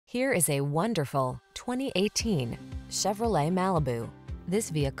Here is a wonderful 2018 Chevrolet Malibu. This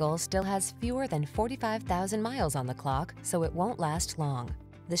vehicle still has fewer than 45,000 miles on the clock, so it won't last long.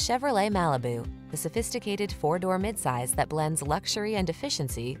 The Chevrolet Malibu, the sophisticated four-door midsize that blends luxury and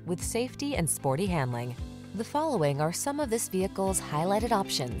efficiency with safety and sporty handling. The following are some of this vehicle's highlighted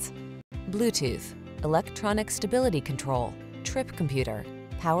options: Bluetooth, electronic stability control, trip computer,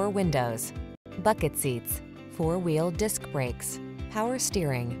 power windows, bucket seats, four-wheel disc brakes, power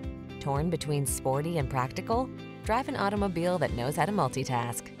steering. Torn between sporty and practical? Drive an automobile that knows how to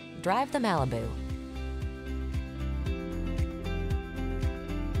multitask. Drive the Malibu.